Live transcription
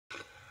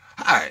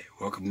Hi,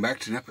 welcome back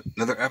to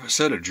another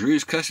episode of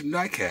Drew's Custom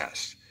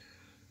Diecast.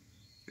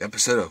 The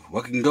episode of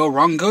What Can Go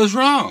Wrong Goes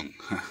Wrong,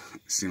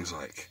 seems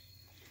like.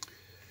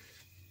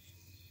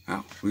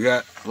 Well, we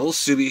got a little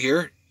Subi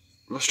here.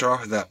 We'll start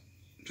off with that.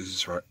 This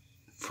is right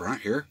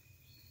front here.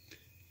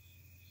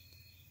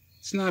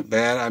 It's not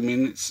bad. I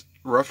mean, it's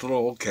a rough little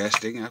old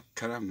casting. I've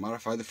kind of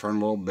modified the front a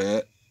little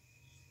bit.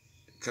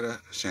 Kind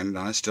of sanded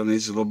on it. Still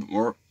needs a little bit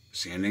more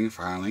sanding and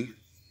filing.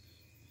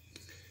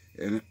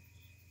 And it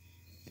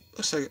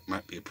looks like it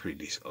might be a pretty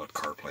decent little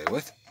car to play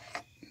with.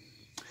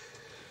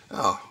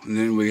 Oh, and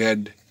then we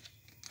had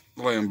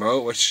the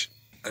Lambo, which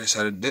I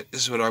decided this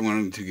is what I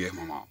wanted to give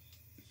my mom.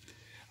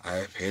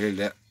 I painted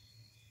that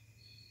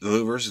the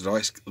louvers a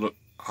nice look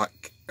hot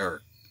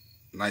or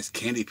nice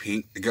candy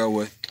pink to go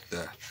with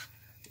the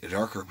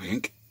darker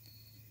pink.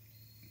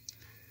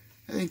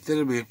 I think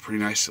that'll be a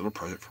pretty nice little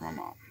present for my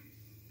mom.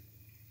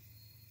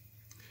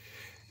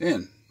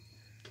 Then,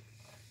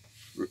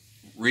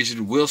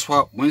 reason wheel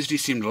swap Wednesday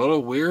seemed a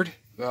little weird.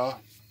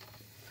 Well,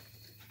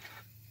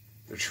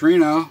 the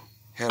Trino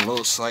had a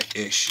little slight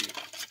issue.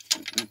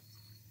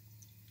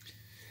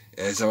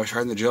 As I was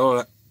trying to drill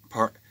it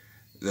apart,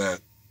 the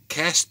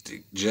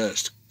casting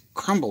just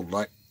crumbled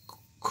like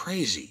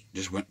crazy.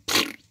 Just went.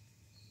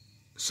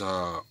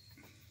 So,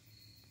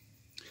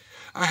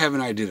 I have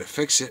an idea to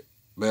fix it,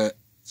 but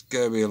it's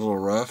going to be a little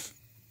rough.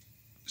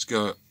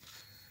 And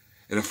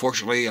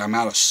unfortunately, I'm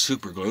out of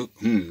super glue.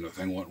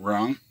 Nothing went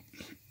wrong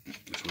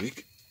this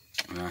week.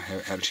 And I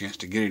haven't had a chance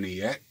to get any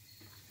yet.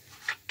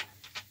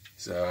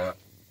 So,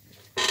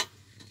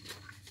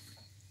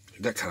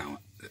 that kind of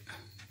went.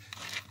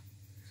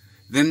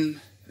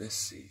 Then, let's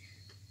see.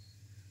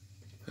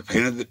 I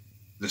painted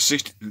the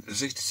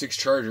 66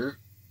 Charger.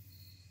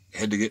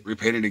 Had to get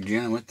repainted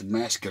again. I went to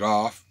mask it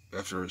off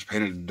after it was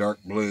painted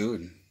dark blue.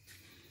 And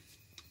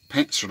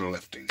paint sort of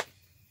lifting.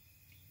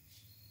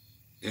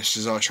 Just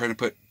as I was trying to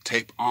put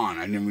tape on,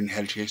 I never even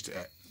had a chance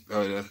to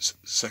a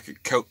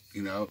second coat,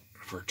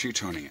 for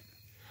two-toning it.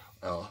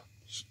 Well,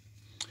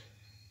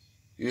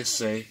 you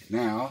say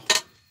now,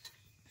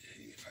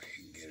 if I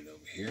can get it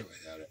over here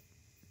without it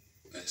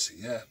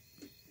messing up.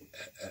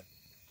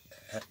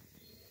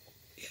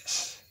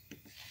 Yes.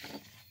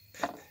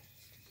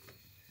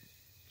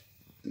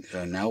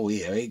 Now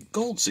we have a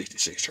gold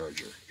 66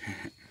 Charger.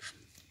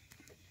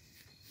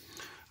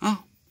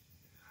 Oh.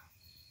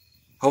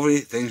 Hopefully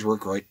things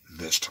work right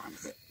this time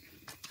with it.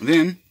 And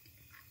then,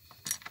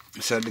 I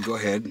decided to go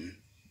ahead and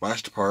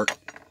blast apart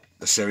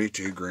the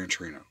 72 Gran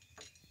Torino.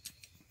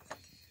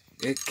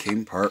 It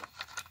came apart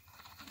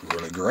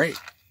really great.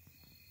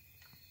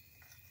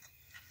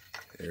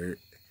 There,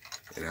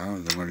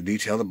 I'm going to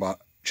detail the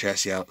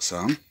chassis out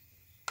some.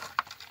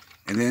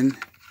 And then,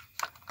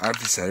 I've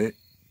decided,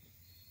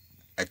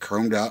 I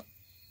chromed out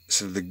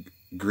some of the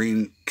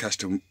green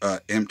custom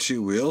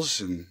M2 wheels,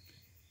 and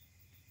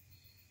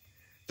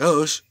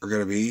those are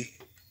going to be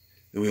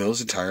the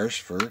wheels and tires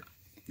for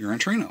your Gran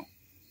Torino.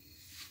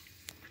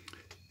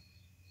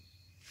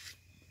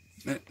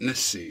 Let's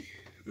see.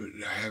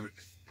 I have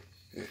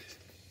it.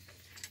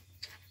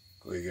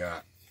 We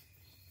got.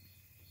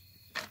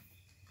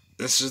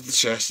 This is the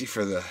chassis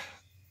for the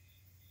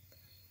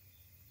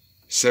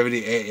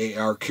 70AA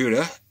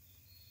Arcuda.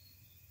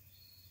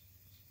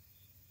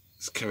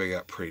 It's coming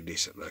out pretty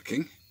decent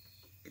looking.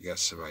 I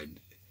guess if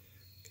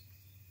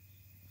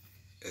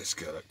it's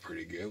gonna look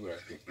pretty good, but I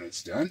think when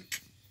it's done.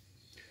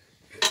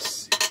 Let's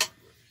see.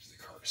 Where's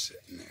the car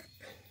sitting at?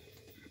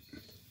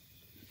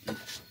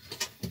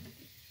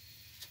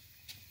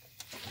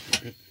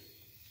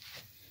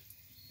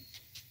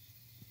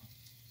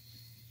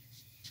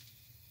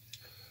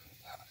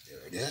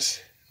 There it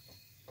is.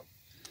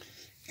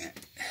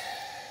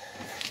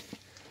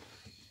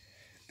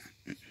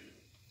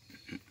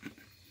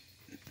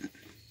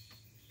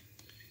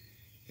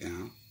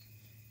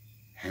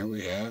 Here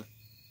we have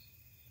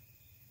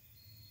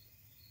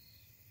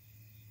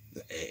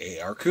the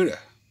AA Arcuda.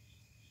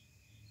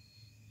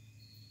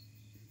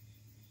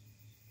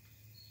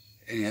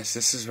 And yes,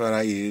 this is what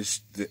I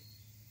used to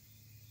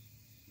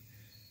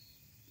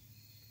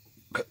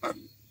put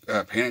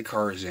my painted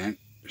cars in.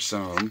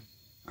 Some of them.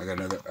 I got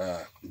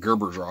another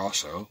Gerbers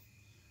also.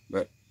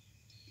 But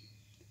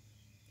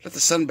let the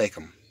sun bake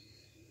them.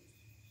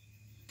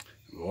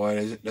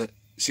 Boy, it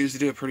seems to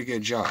do a pretty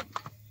good job.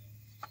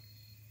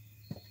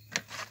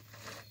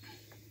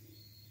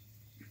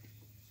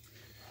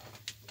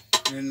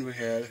 Then we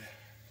had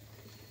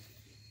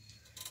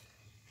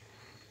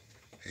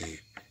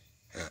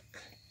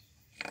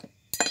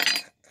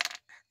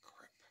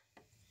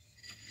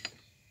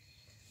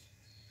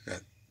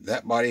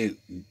that body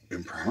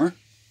in primer.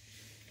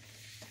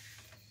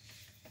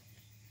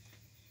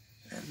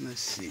 And let's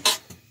see.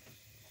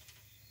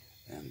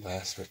 And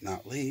last but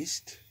not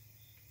least,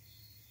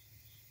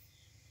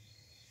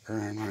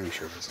 I'm not even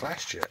sure if it's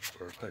last yet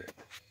where I put it.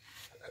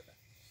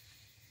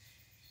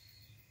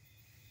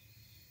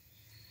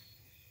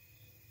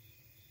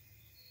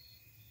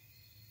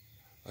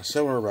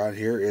 Somewhere around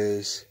here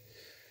is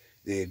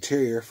the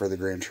interior for the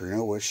Gran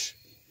Torino, which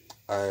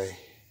I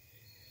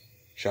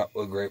shot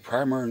with gray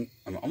primer, and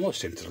I'm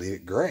almost tempted to leave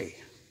it gray.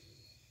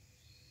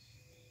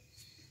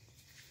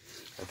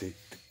 I think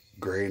the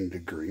gray and the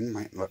green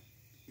might look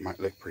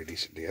pretty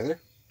decent together.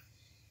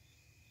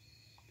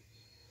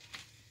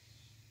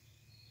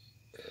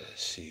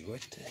 Let's see,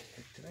 what the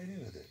heck did I do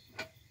with it?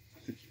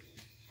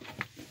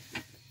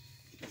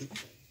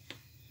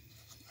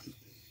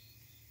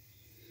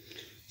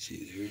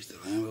 See, there's the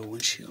Lambo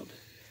windshield.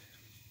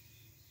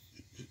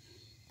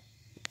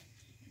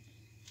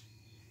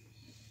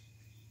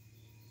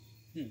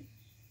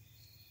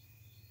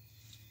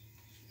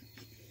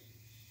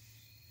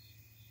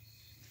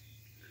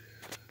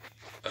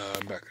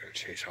 I'm not going to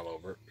chase all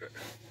over it, but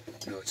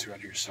I know it's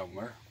around here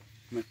somewhere.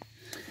 I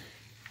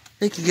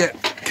think you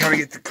kind of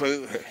get the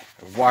clue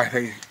of why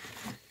they,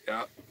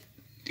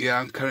 yeah,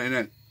 I'm kind of in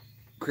a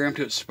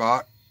cramped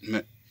spot.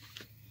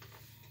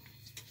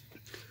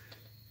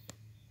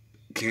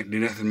 Can't do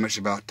nothing much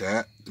about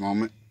that at the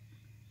moment.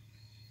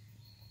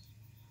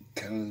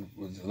 Kind of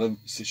with the living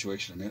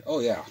situation I'm in. Oh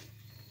yeah,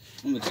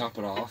 I'm going to top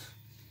it off.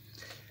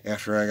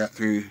 After I got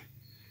through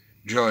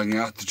drilling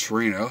out the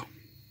Torino,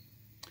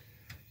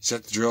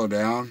 set the drill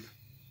down,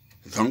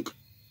 thunk,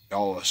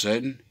 all of a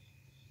sudden,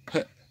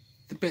 the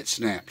bit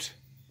snapped.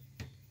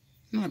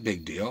 Not a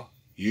big deal,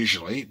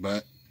 usually,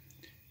 but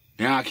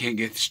now I can't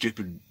get the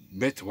stupid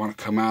bit to want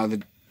to come out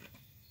of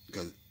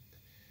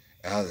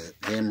the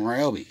damn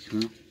railby.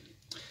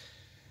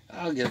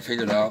 I'll get it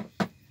figured out.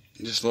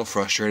 Just a little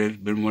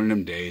frustrated. Been one of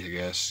them days, I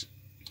guess.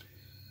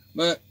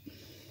 But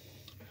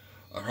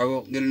I probably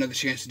won't get another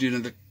chance to do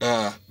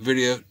another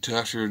video till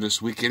after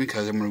this weekend,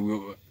 because I'm going to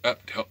go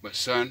up to help my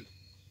son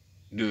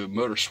do a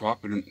motor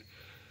swap in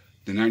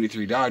the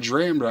 93 Dodge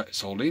Ram that I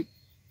sold him.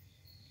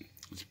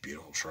 It's a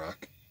beautiful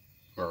truck.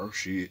 Or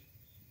she's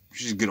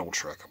a good old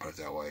truck, I'll put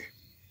it that way.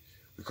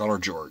 We call her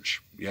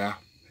George. Yeah,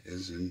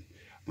 as in,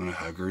 I'm going to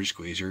hug her and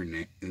squeeze her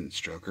and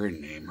stroke her and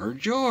name her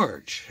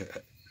George.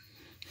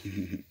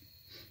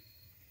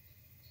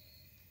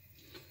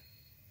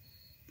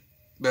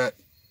 But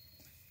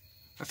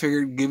I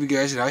figured give you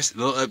guys a nice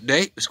little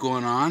update. What's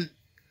going on?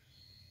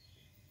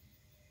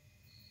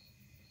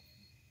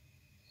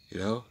 You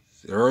know,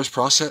 there is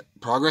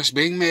progress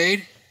being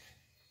made.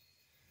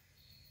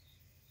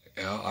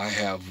 You know, I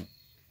have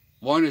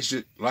one is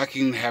just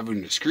lacking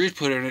having the screws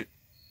put in it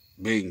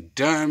being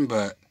done,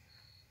 but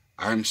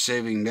I'm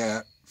saving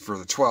that for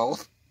the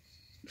 12th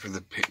for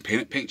the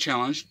Paint It Pink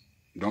Challenge.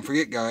 Don't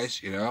forget,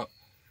 guys, you know,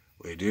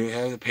 we do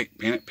have the Paint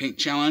It Pink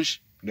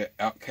Challenge, the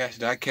Outcast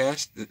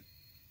Diecast, the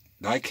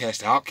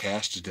Diecast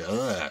Outcast,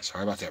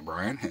 sorry about that,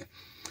 Brian,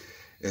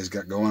 has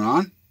got going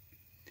on.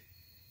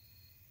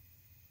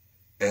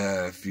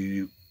 If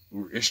you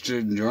were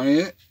interested in joining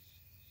it,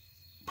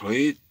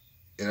 please,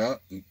 you know,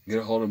 get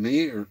a hold of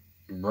me or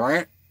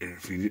Brian. And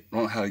if you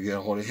don't know how to get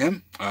a hold of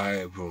him,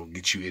 I will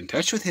get you in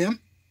touch with him.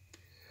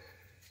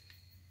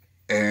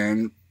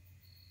 And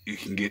you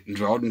can get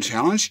involved in the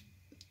challenge.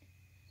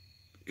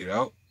 You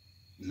know,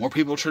 more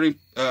people turning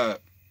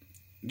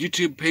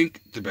YouTube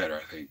pink, the better,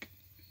 I think.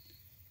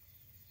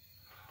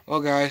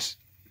 Well, guys,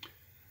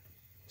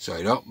 so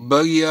I don't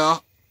bug you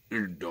out,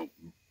 or don't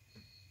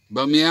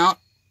bum me out,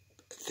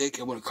 I think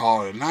I'm going to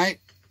call it a night.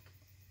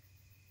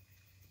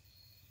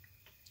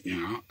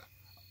 You know,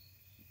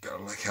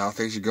 gotta like how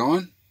things are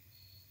going.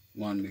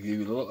 Wanted to give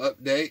you a little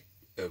update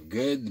of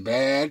good, the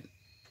bad,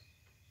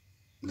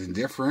 the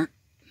different.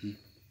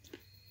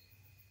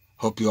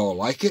 Hope you all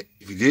like it.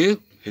 If you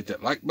do, hit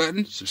that like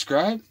button,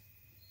 subscribe,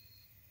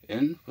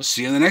 and we'll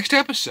see you in the next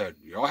episode.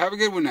 You all have a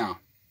good one now.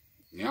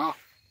 Yeah,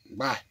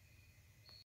 bye.